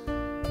this,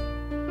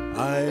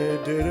 I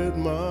did it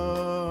my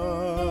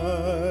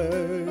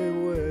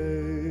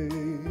way.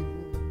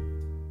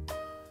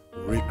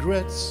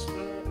 Regrets,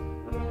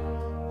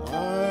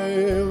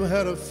 I've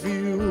had a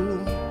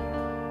few,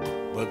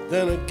 but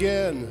then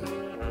again,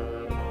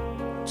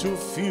 too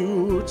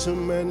few to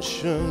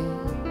mention.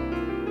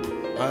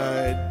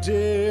 I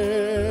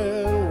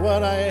did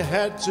what I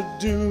had to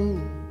do,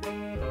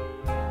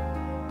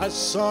 I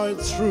saw it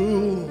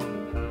through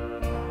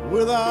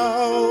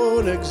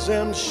without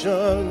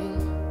exemption.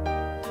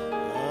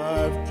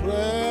 I've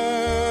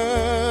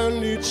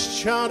planned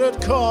each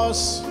charted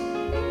course,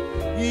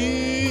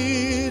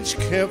 each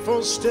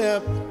careful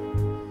step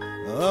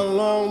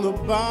along the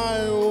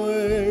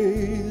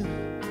byway,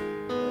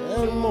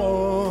 and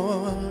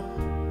more,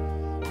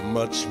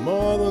 much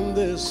more than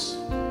this,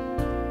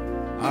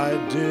 I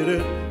did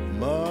it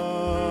my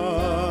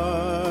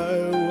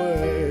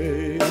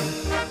way.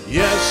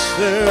 Yes,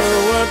 there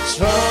were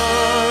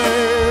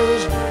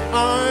times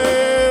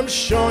I'm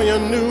sure you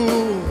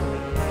knew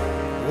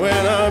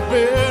when I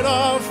bit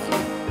off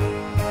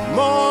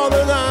more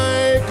than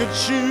I could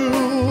chew,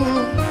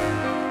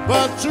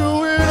 but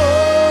through it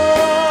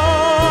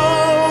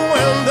all,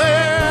 when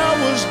there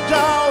was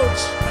doubt,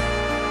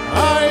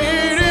 I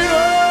ate it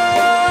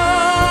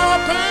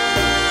up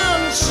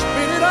and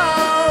spit it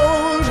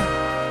out.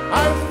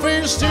 I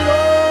faced it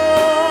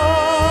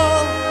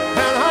all,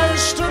 and I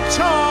stood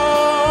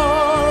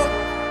tall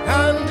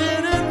and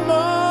did it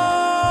my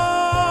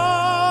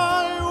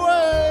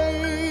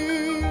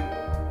way.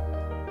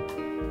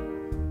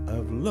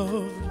 I've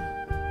loved,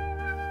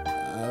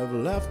 I've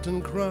laughed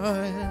and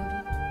cried,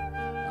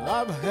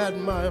 I've had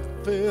my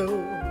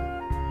fill,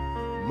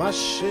 my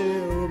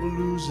share of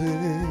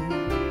losing,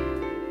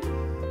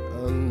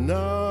 and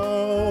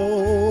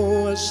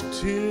now as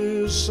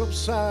tears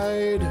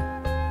subside,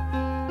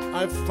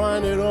 I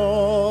find it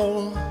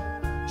all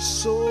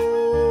so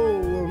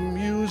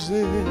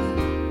amusing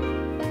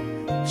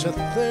to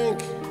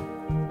think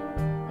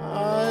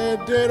I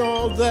did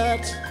all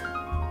that,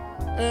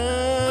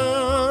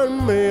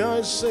 and may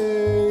I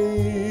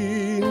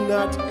say,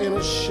 not in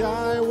a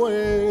shy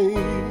way.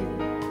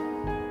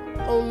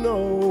 Oh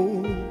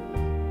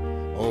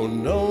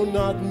no,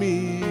 not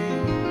me.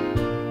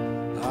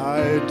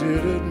 I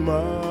did it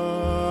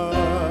my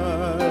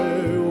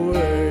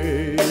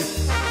way.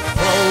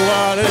 For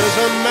what is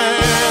a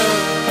man?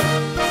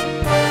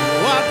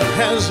 What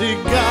has he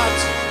got?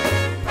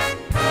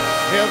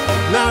 If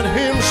not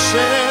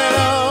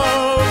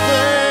himself,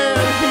 then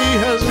he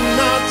has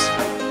not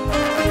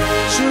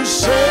to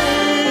say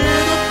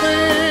the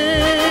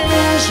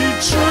things he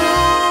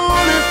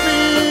truly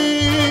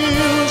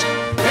feels,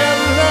 and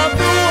love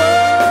the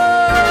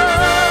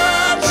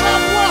words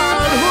of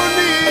one who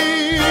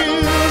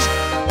kneels.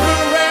 The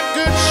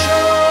record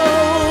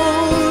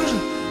shows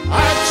I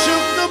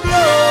took the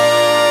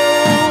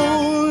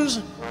blows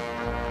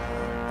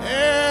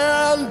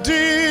and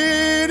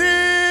did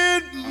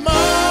it my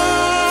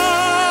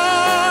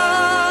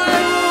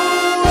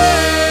way.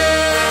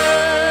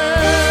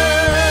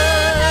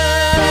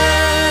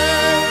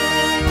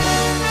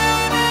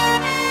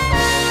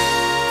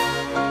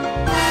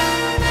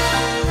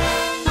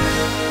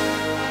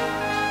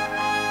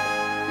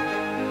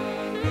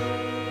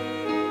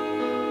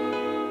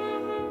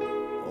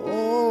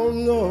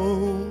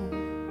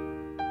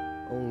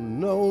 Oh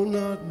no,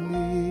 not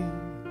me.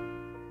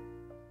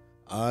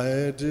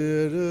 I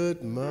did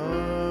it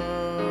my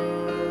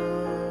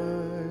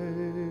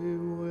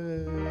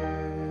way.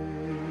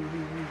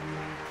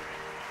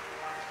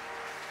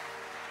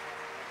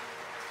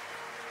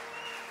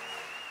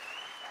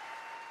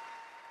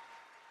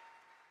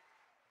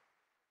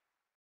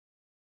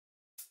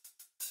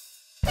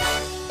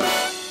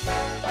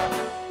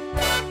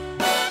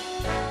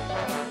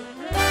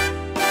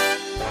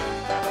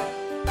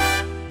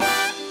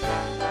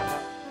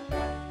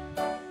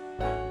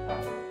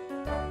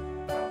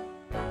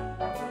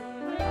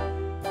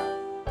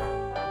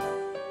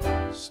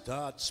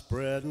 Start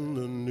spreading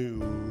the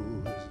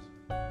news.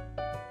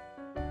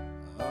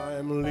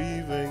 I'm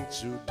leaving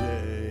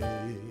today.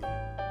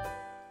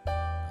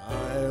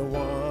 I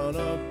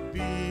wanna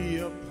be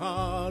a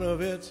part of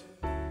it.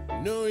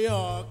 New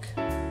York,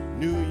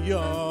 New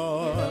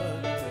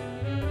York.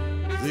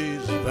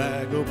 These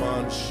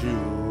vagabond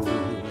shoes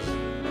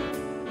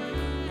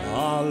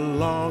are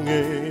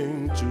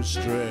longing to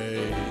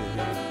stray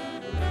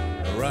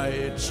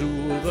right to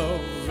the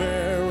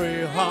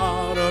very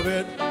heart of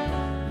it.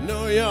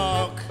 New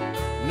York,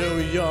 New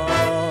York.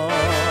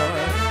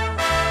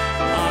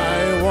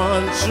 I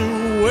want to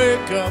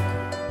wake up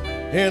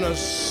in a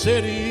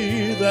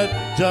city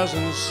that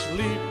doesn't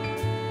sleep,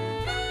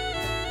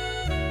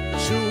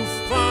 to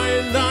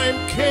find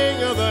I'm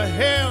king of the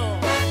hill,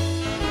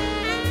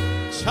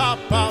 top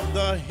of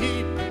the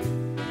heap.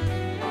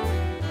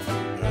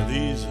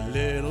 These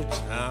little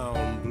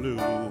town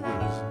blues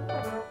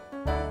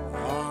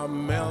are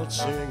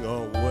melting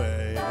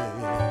away.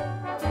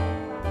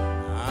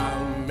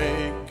 I'll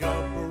make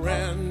a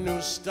brand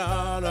new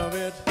start of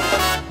it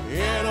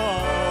in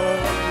all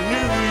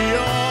New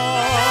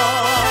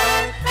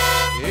York.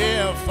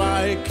 If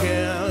I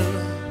can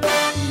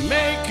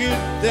make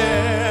it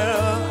there,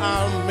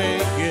 I'll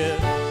make it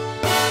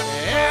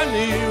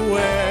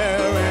anywhere.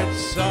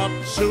 It's up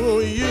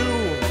to you,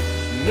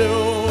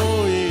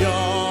 New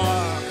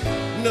York,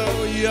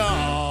 New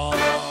York.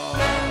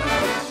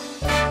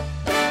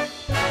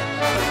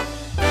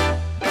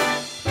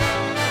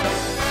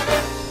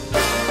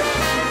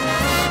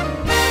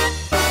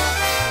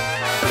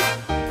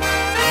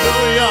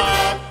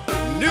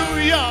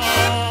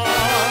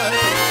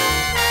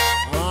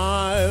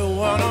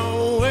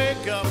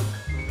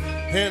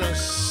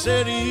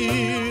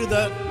 city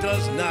that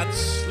does not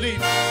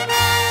sleep,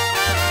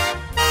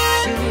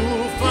 to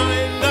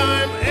find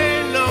I'm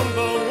a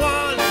number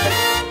one,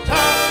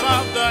 top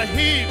of the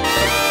heap,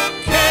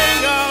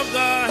 king of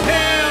the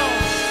hill,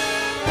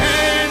 a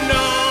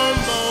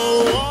number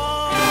one.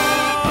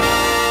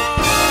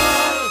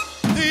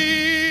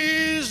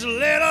 These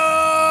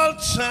little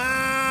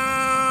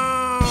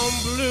town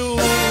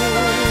blues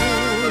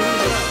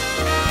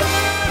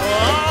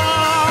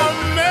are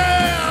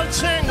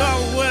melting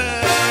away.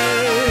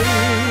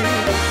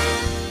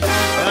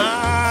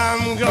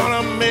 I'm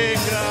gonna make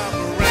a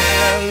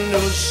brand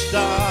new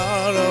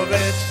start of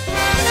it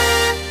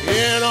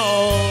in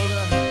old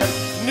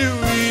New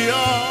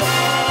York.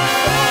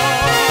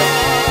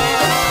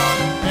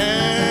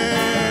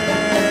 And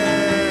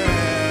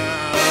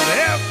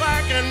if I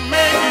can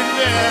make it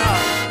there,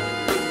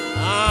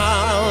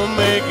 I'll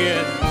make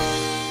it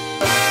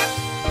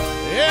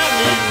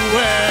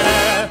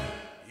anywhere.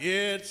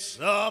 It's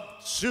up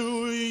to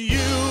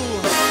you.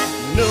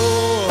 No